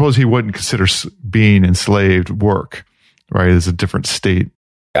 I suppose he wouldn't consider being enslaved work, right? It's a different state.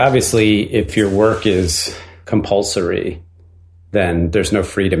 Obviously, if your work is compulsory, then there's no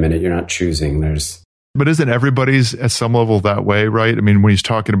freedom in it. You're not choosing. But isn't everybody's at some level that way, right? I mean, when he's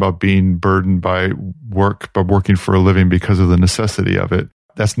talking about being burdened by work, by working for a living because of the necessity of it,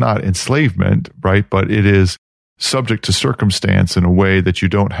 that's not enslavement, right? But it is subject to circumstance in a way that you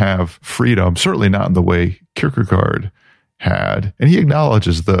don't have freedom, certainly not in the way Kierkegaard had. And he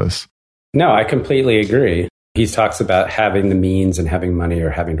acknowledges this. No, I completely agree. He talks about having the means and having money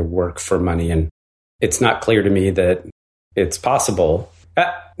or having to work for money. And it's not clear to me that it's possible.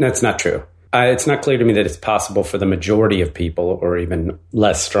 That's not true. It's not clear to me that it's possible for the majority of people, or even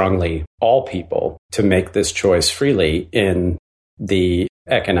less strongly, all people, to make this choice freely in the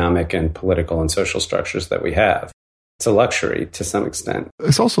economic and political and social structures that we have. It's a luxury to some extent.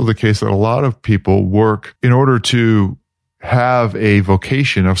 It's also the case that a lot of people work in order to have a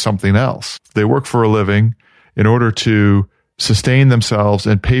vocation of something else. They work for a living in order to sustain themselves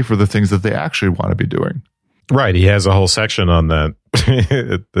and pay for the things that they actually want to be doing. Right. He has a whole section on that.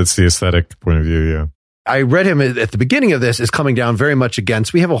 That's the aesthetic point of view. Yeah. I read him at the beginning of this is coming down very much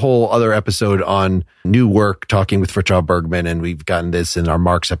against. We have a whole other episode on new work, talking with Fritjof Bergman, and we've gotten this in our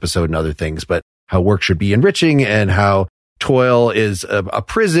Marx episode and other things, but how work should be enriching and how toil is a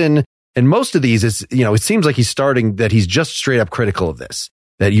prison. And most of these is, it seems like he's just straight up critical of this,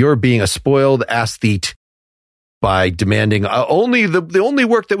 that you're being a spoiled aesthete by demanding only the only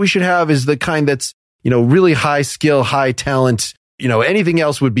work that we should have is the kind that's, really high skill, high talent, anything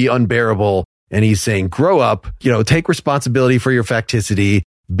else would be unbearable. And he's saying, grow up, take responsibility for your facticity,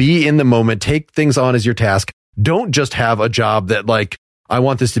 be in the moment, take things on as your task. Don't just have a job that I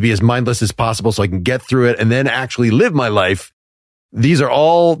want this to be as mindless as possible so I can get through it and then actually live my life. These are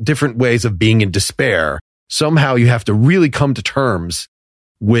all different ways of being in despair. Somehow you have to really come to terms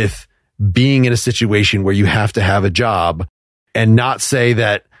with being in a situation where you have to have a job and not say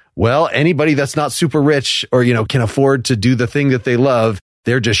that, well, anybody that's not super rich or, can afford to do the thing that they love,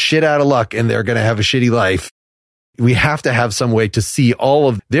 they're just shit out of luck and they're going to have a shitty life. We have to have some way to see all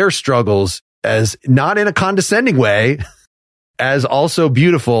of their struggles as not in a condescending way, as also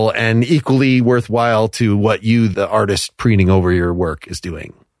beautiful and equally worthwhile to what you, the artist preening over your work, is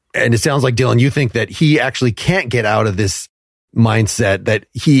doing. And it sounds like, Dylan, you think that he actually can't get out of this mindset, that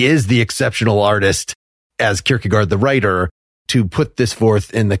he is the exceptional artist as Kierkegaard, the writer, to put this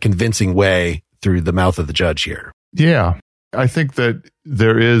forth in the convincing way through the mouth of the judge here. Yeah. I think that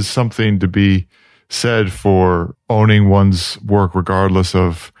there is something to be said for owning one's work, regardless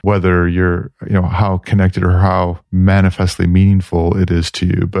of whether you're, how connected or how manifestly meaningful it is to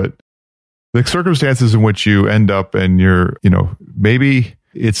you. But the circumstances in which you end up and you're, maybe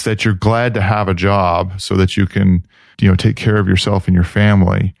it's that you're glad to have a job so that you can, take care of yourself and your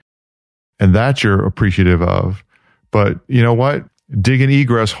family. And that you're appreciative of. But you know what? Digging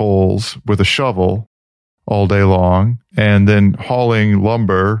egress holes with a shovel all day long and then hauling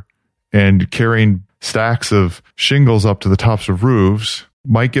lumber and carrying stacks of shingles up to the tops of roofs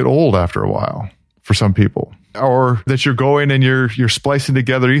might get old after a while for some people. Or that you're going and you're splicing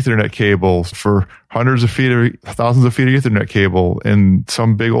together Ethernet cables for hundreds of feet or thousands of feet of Ethernet cable in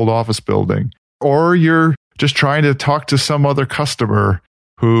some big old office building. Or you're just trying to talk to some other customer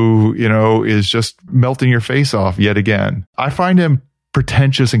who, is just melting your face off yet again. I find him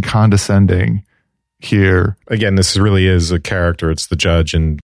pretentious and condescending here. Again, this really is a character. It's the judge,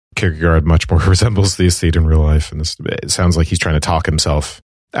 and Kierkegaard much more resembles the aesthete in real life. And it sounds like he's trying to talk himself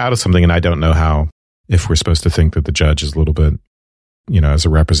out of something. And I don't know how, if we're supposed to think that the judge is a little bit, as a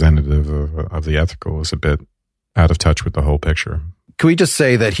representative of the ethical, is a bit out of touch with the whole picture. Can we just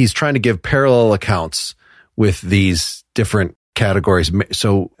say that he's trying to give parallel accounts with these different categories?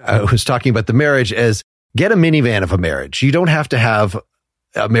 So I was talking about the marriage as get a minivan of a marriage. You don't have to have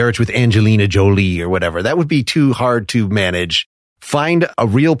a marriage with Angelina Jolie or whatever. That would be too hard to manage. Find a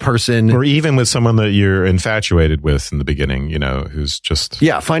real person. Or even with someone that you're infatuated with in the beginning, who's just...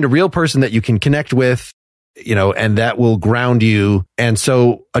 Yeah, find a real person that you can connect with, and that will ground you. And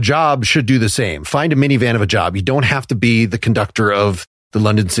so a job should do the same. Find a minivan of a job. You don't have to be the conductor of the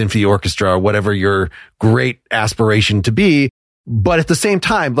London Symphony Orchestra or whatever your great aspiration to be. But at the same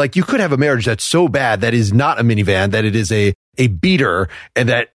time, you could have a marriage that's so bad that is not a minivan, that it is a beater, and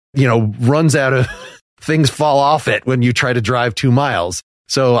that, runs out of things fall off it when you try to drive 2 miles.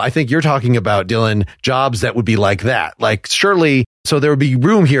 So I think you're talking about, Dylan, jobs that would be like that. Surely, so there would be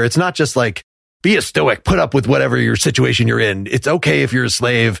room here. It's not just be a stoic, put up with whatever your situation you're in. It's okay if you're a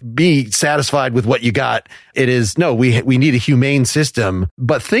slave, be satisfied with what you got. It is, no, we need a humane system,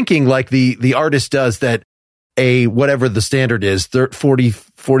 but thinking like the artist does, that whatever the standard is,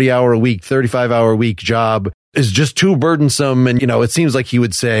 40 hour a week, 35 hour a week job is just too burdensome. And, it seems like he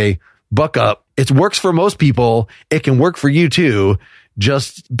would say, buck up. It works for most people. It can work for you too.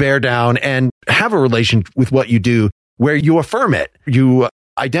 Just bear down and have a relation with what you do where you affirm it. You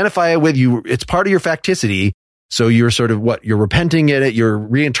identify it with you. It's part of your facticity. So you're sort of you're repenting in it. You're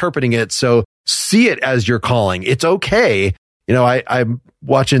reinterpreting it. So see it as your calling. It's okay. I'm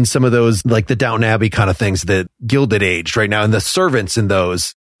watching some of those, the Downton Abbey kind of things, that Gilded Age right now, and the servants in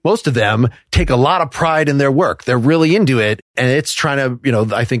those. Most of them take a lot of pride in their work. They're really into it. And it's trying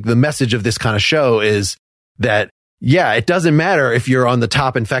to, I think the message of this kind of show is that, yeah, it doesn't matter if you're on the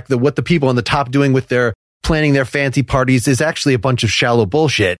top. In fact, what the people on the top doing with their planning their fancy parties is actually a bunch of shallow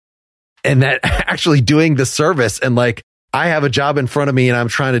bullshit. And that actually doing the service and I have a job in front of me and I'm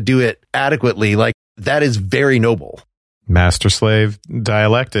trying to do it adequately. Like, that is very noble. Master-slave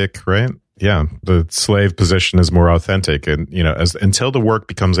dialectic, right? Yeah. The slave position is more authentic. And, until the work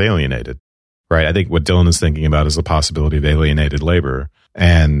becomes alienated, right? I think what Dylan is thinking about is the possibility of alienated labor.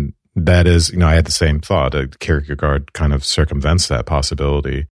 And that is, I had the same thought. Kierkegaard kind of circumvents that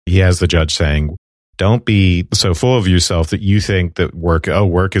possibility. He has the judge saying, don't be so full of yourself that you think that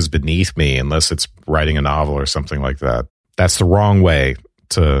work is beneath me unless it's writing a novel or something like that. That's the wrong way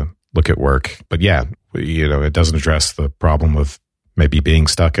to look at work. But yeah, it doesn't address the problem of maybe being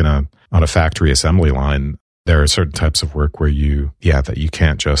stuck on a factory assembly line. There are certain types of work where that you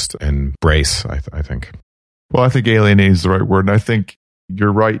can't just embrace, I think. Well, I think alienating is the right word. And I think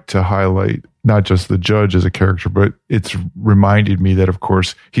you're right to highlight not just the judge as a character, but it's reminded me that, of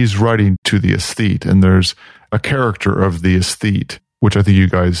course, he's writing to the aesthete, and there's a character of the aesthete, which I think you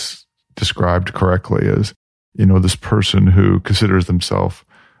guys described correctly as, this person who considers themselves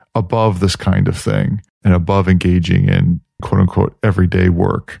above this kind of thing and above engaging in quote unquote everyday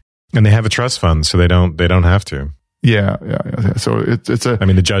work. And they have a trust fund, so they don't have to. Yeah. So it's I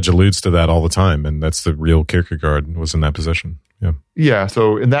mean, the judge alludes to that all the time, and that's the real Kierkegaard was in that position. Yeah. Yeah.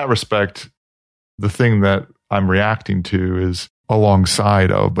 So in that respect, the thing that I'm reacting to is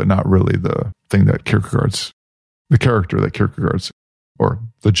alongside of, but not really the thing that the character that Kierkegaard's, or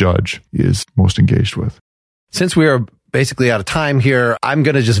the judge, is most engaged with. Since we are basically out of time here, I'm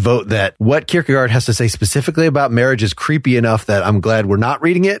going to just vote that what Kierkegaard has to say specifically about marriage is creepy enough that I'm glad we're not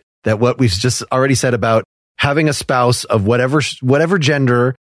reading it, that what we've just already said about having a spouse of whatever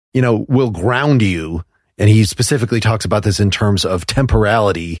gender, will ground you. And he specifically talks about this in terms of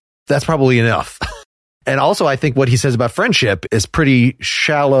temporality. That's probably enough. And also, I think what he says about friendship is pretty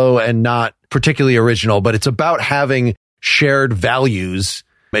shallow and not particularly original, but it's about having shared values.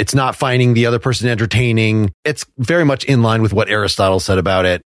 It's not finding the other person entertaining. It's very much in line with what Aristotle said about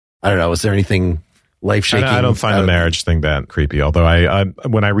it. I don't know. Is there anything life-shaking? I don't find the marriage thing that creepy, although I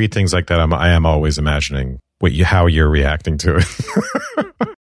when I read things like that, I am always imagining how you're reacting to it.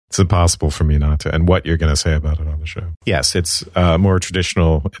 It's impossible for me not to, and what you're going to say about it on the show. Yes, it's more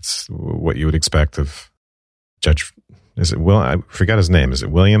traditional. It's what you would expect of Judge. Is it Will? I forgot his name. Is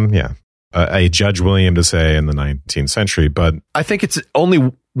it William? Yeah, a Judge William to say in the 19th century. But I think it's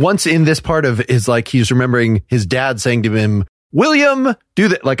only once in this part of his, like, he's remembering his dad saying to him, "William, do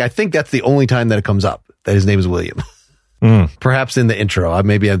that." Like, I think that's the only time that it comes up that his name is William. Perhaps in the intro.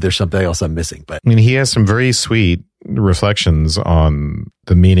 Maybe there's something else I'm missing. But I mean, he has some very sweet reflections on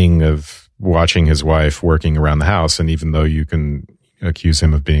the meaning of watching his wife working around the house. And even though you can accuse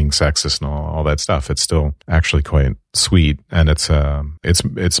him of being sexist and all that stuff, it's still actually quite sweet. And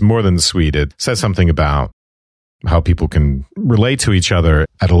it's more than sweet. It says something about how people can relate to each other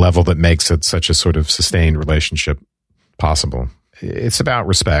at a level that makes it such a sort of sustained relationship possible. It's about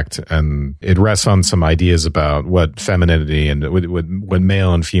respect, and it rests on some ideas about what femininity and what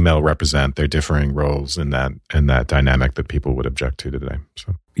male and female represent, their differing roles in that dynamic that people would object to today.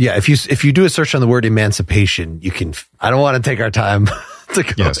 So yeah, if you do a search on the word emancipation, you can. I don't want to take our time to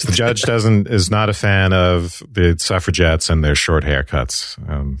go. Yes, the judge is not a fan of the suffragettes and their short haircuts.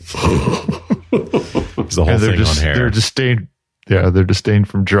 There's the whole thing on hair. They're disdained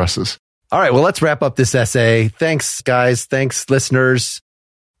from dresses. All right, well, let's wrap up this essay. Thanks, guys. Thanks, listeners.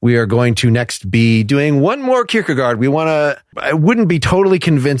 We are going to next be doing one more Kierkegaard. I wouldn't be totally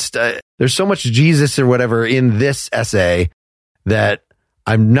convinced. There's so much Jesus or whatever in this essay that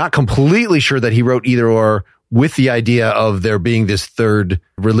I'm not completely sure that he wrote either or, with the idea of there being this third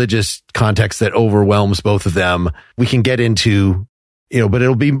religious context that overwhelms both of them. We can get into, but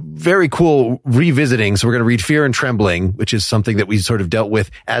it'll be very cool revisiting. So we're going to read Fear and Trembling, which is something that we sort of dealt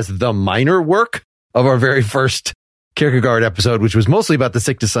with as the minor work of our very first Kierkegaard episode, which was mostly about the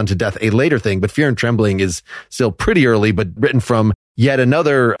sickness unto death, a later thing. But Fear and Trembling is still pretty early, but written from yet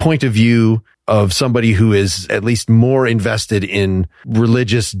another point of view of somebody who is at least more invested in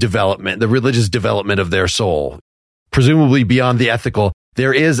religious development, the religious development of their soul, presumably beyond the ethical.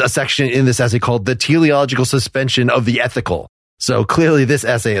 There is a section in this essay called The Teleological Suspension of the Ethical. So clearly this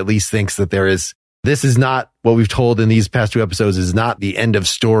essay at least thinks that this is not what we've told in these past two episodes is not the end of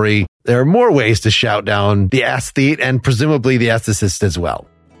story. There are more ways to shout down the aesthete and presumably the aestheticist as well.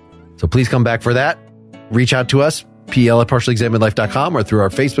 So please come back for that. Reach out to us, pl@partiallyexaminedlife.com, or through our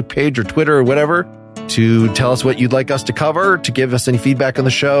Facebook page or Twitter or whatever, to tell us what you'd like us to cover, to give us any feedback on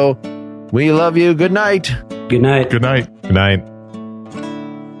the show. We love you. Good night. Good night. Good night. Good night.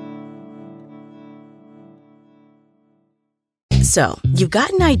 So, you've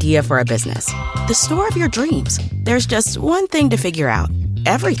got an idea for a business. The store of your dreams. There's just one thing to figure out.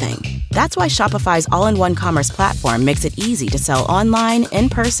 Everything. That's why Shopify's all-in-one commerce platform makes it easy to sell online, in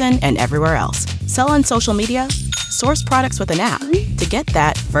person, and everywhere else. Sell on social media, source products with an app to get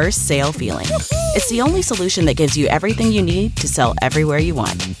that first sale feeling. It's the only solution that gives you everything you need to sell everywhere you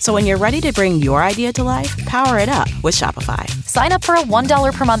want. So when you're ready to bring your idea to life, power it up with Shopify. Sign up for a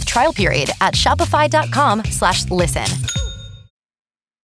 $1 per month trial period at shopify.com/listen.